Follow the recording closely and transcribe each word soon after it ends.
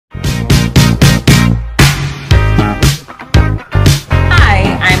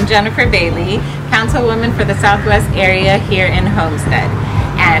Jennifer Bailey, Councilwoman for the Southwest area here in Homestead.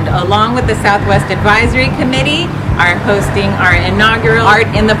 And along with the Southwest Advisory Committee, are hosting our inaugural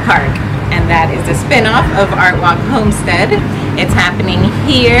Art in the Park. And that is a spin-off of Artwalk Homestead. It's happening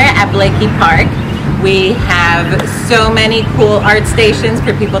here at Blakey Park. We have so many cool art stations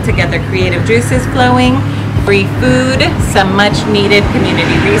for people to get their creative juices flowing, free food, some much needed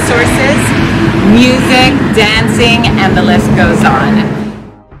community resources, music, dancing, and the list goes on.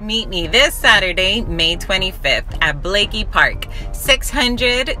 Meet me this Saturday, May 25th at Blakey Park,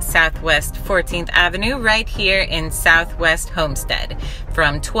 600 Southwest 14th Avenue, right here in Southwest Homestead,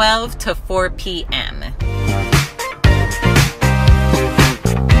 from 12 to 4 p.m.